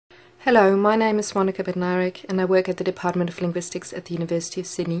Hello, my name is Monica Bednarek and I work at the Department of Linguistics at the University of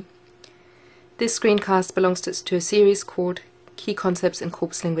Sydney. This screencast belongs to a series called Key Concepts in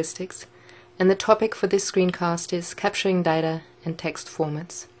Corpus Linguistics, and the topic for this screencast is capturing data and text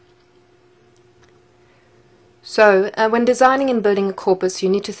formats. So, when designing and building a corpus, you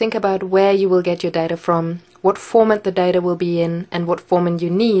need to think about where you will get your data from, what format the data will be in, and what format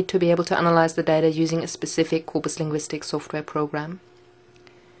you need to be able to analyze the data using a specific corpus linguistics software program.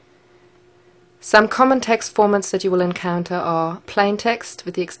 Some common text formats that you will encounter are plain text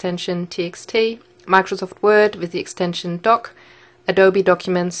with the extension TXT, Microsoft Word with the extension Doc, Adobe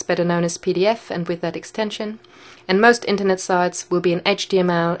Documents, better known as PDF, and with that extension, and most internet sites will be in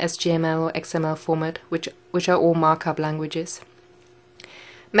HTML, SGML, or XML format, which are all markup languages.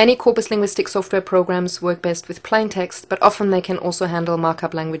 Many corpus linguistic software programs work best with plain text, but often they can also handle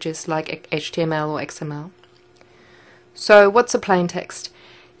markup languages like HTML or XML. So, what's a plain text?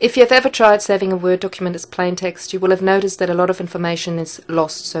 If you have ever tried saving a Word document as plain text, you will have noticed that a lot of information is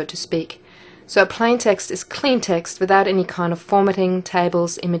lost, so to speak. So a plain text is clean text without any kind of formatting,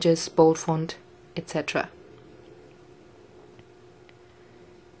 tables, images, bold font, etc.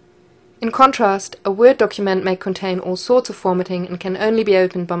 In contrast, a Word document may contain all sorts of formatting and can only be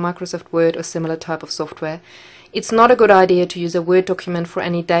opened by Microsoft Word or similar type of software. It's not a good idea to use a Word document for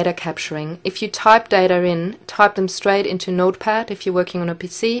any data capturing. If you type data in, type them straight into Notepad if you're working on a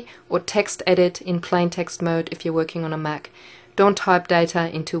PC, or text edit in plain text mode if you're working on a Mac. Don't type data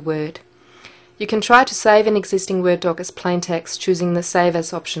into Word. You can try to save an existing Word doc as plain text, choosing the Save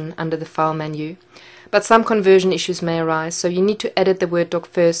As option under the File menu. But some conversion issues may arise, so you need to edit the Word doc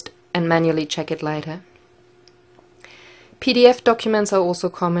first and manually check it later. PDF documents are also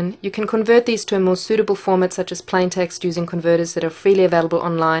common. You can convert these to a more suitable format such as plain text using converters that are freely available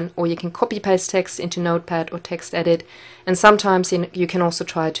online, or you can copy-paste text into Notepad or text edit, and sometimes you can also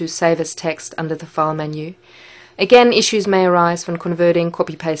try to save as text under the File menu. Again, issues may arise when converting,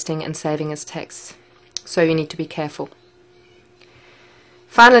 copy-pasting and saving as text, so you need to be careful.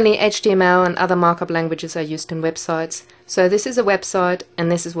 Finally, HTML and other markup languages are used in websites. So this is a website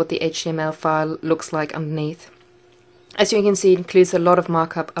and this is what the HTML file looks like underneath. As you can see, it includes a lot of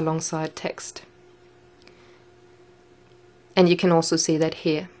markup alongside text. And you can also see that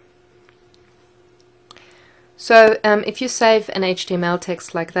here. So if you save an HTML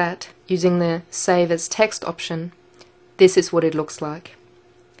text like that, using the Save as Text option, this is what it looks like.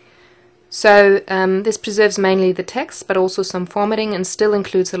 So this preserves mainly the text, but also some formatting, and still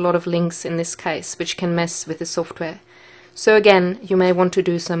includes a lot of links in this case, which can mess with the software. So again, you may want to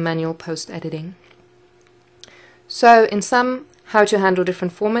do some manual post-editing. So in sum, how to handle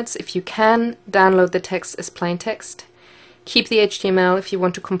different formats: if you can, download the text as plain text. Keep the HTML if you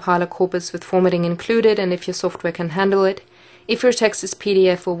want to compile a corpus with formatting included and if your software can handle it. If your text is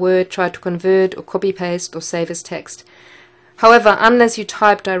PDF or Word, try to convert or copy-paste or save as text. However, unless you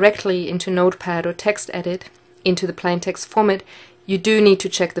type directly into Notepad or text edit into the plain text format, you do need to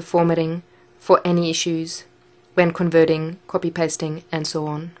check the formatting for any issues when converting, copy-pasting and so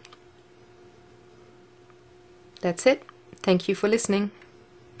on. That's it. Thank you for listening.